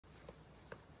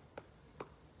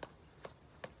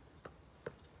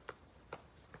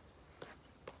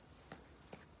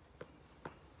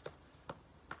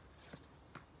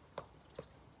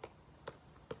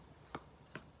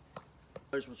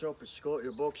guys, what's up? It's Scott,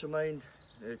 your boxing mind.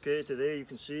 Okay, today you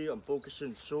can see I'm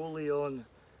focusing solely on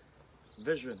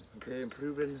vision, okay,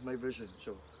 improving my vision.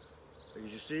 So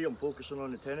as you see, I'm focusing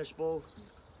on the tennis ball,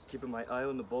 keeping my eye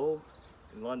on the ball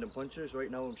and landing punches.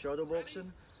 Right now I'm shadow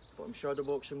boxing, but I'm shadow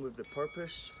boxing with the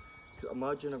purpose to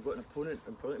imagine I've got an opponent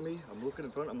in front of me. I'm looking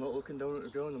in front, I'm not looking down at the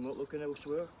ground, I'm not looking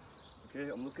elsewhere. Okay,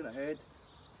 I'm looking ahead,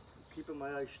 keeping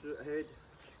my eyes straight ahead,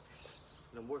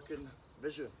 and I'm working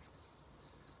vision.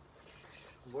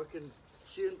 I'm working,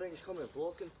 seeing things coming,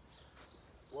 blocking,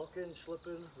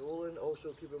 slipping, rolling,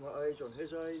 also keeping my eyes on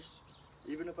his eyes.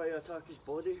 Even if I attack his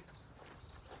body,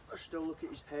 I still look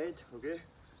at his head, okay?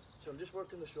 So I'm just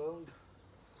working this round,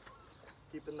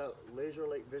 keeping that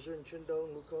laser-like vision, chin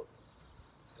down, look up,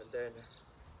 and then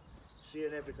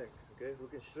seeing everything, okay?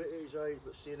 Looking straight at his eyes,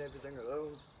 but seeing everything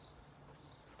around.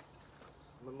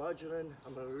 I'm imagining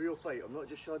I'm in a real fight, I'm not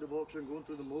just shadow boxing, going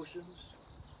through the motions.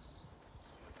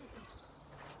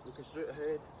 Looking straight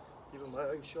ahead, keeping my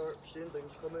eyes sharp, seeing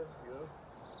things coming, you know.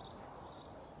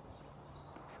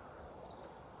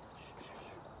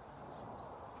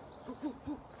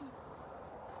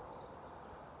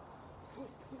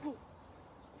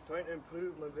 Trying to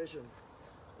improve my vision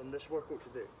on this workout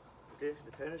today. Okay,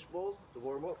 the tennis ball, the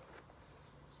warm-up.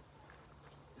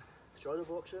 Shadow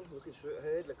boxing, looking straight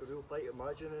ahead like a real fight,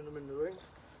 imagining I'm in the ring,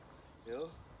 you know.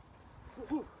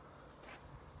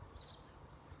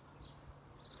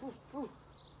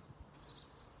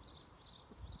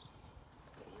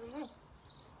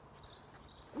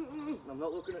 I'm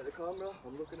not looking at the camera,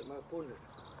 I'm looking at my opponent.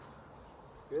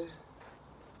 Okay?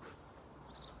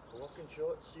 Blocking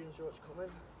shots, seeing shots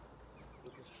coming,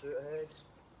 looking straight ahead.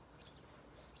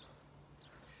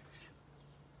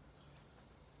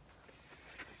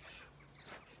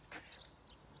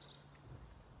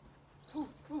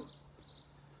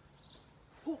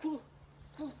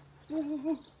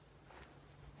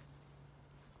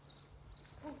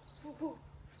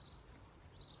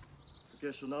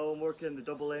 Okay, so now I'm working the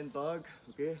double end bag,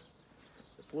 okay?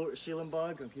 The floor to ceiling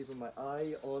bag, I'm keeping my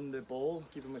eye on the ball,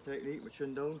 keeping my technique, my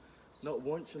chin down. Not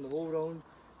once in the whole round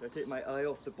did I take my eye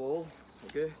off the ball,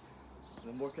 okay? And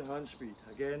I'm working hand speed.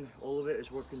 Again, all of it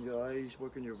is working your eyes,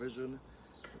 working your vision,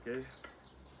 okay?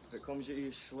 If it comes at you,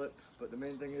 slip, but the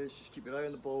main thing is just keep your eye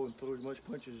on the ball and throw as much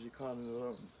punches as you can in the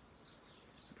round.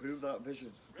 Improve that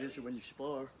vision, okay? So when you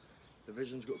spar, the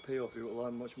vision's got to pay off, you've got to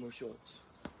land much more shots.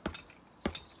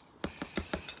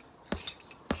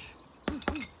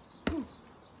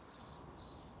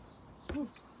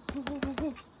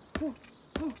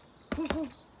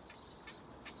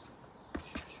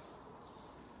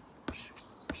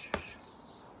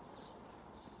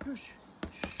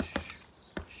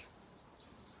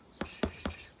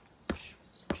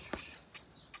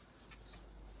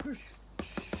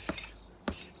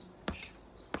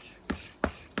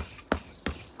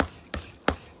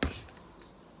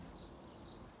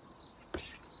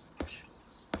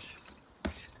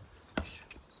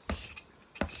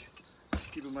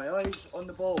 Keeping my eyes on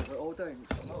the ball at all times.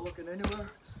 I'm not looking anywhere,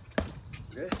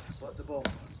 okay, but the ball.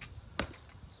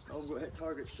 Now I'm going to hit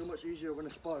targets so much easier when I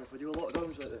spar if I do a lot of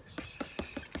rounds like this.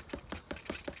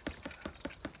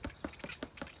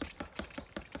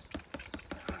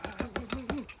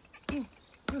 You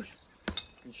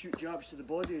can shoot jabs to the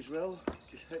body as well,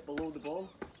 just hit below the ball,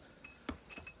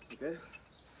 okay.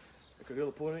 Like a real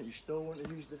opponent, you still want to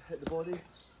hit the body.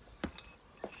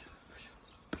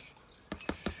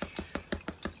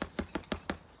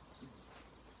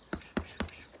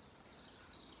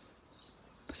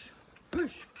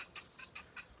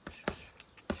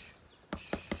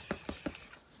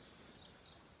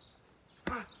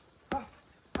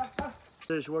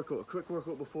 Today's workout, a quick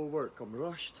workout before work. I'm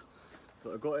rushed,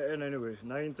 but I got it in anyway.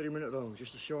 9 3-minute rounds,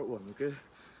 just a short one, okay?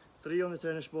 3 on the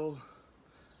tennis ball,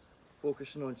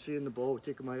 focusing on seeing the ball,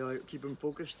 taking my eye, keeping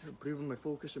focused, improving my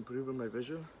focus, improving my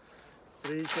vision.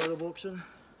 3 shadow boxing.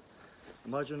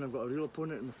 Imagine I've got a real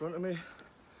opponent in front of me,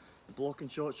 blocking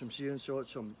shots, I'm seeing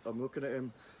shots, I'm looking at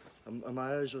him,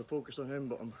 my eyes are focused on him,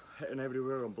 but I'm hitting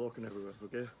everywhere, I'm blocking everywhere,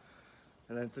 okay?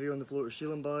 And then 3 on the floor to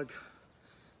ceiling bag.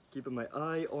 Keeping my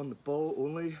eye on the ball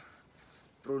only,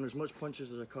 throwing as much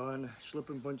punches as I can,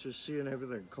 slipping punches, seeing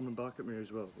everything, coming back at me as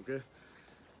well, okay?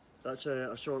 That's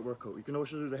a short workout. You can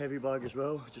also do the heavy bag as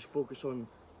well, just focus on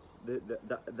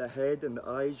the head and the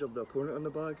eyes of the opponent on the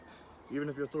bag. Even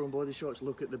if you're throwing body shots,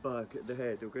 look at the bag, at the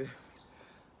head, okay?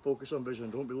 Focus on vision,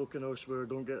 don't be looking elsewhere,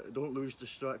 don't lose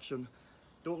distraction,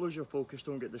 don't lose your focus,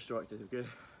 don't get distracted, okay?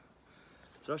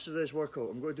 So that's today's workout.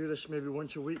 I'm going to do this maybe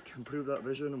once a week, improve that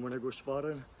vision, and when I go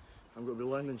sparring, I'm going to be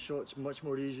landing shots much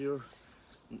more easier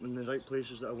in the right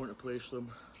places that I want to place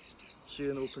them. See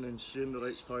seeing openings, seeing the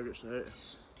right targets to hit,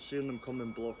 seeing them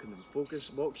coming, blocking them. Focus,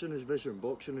 boxing is vision,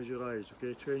 boxing is your eyes,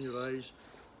 okay? Train your eyes,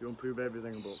 you'll improve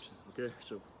everything in boxing, okay?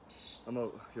 So, I'm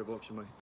out, your boxing mate.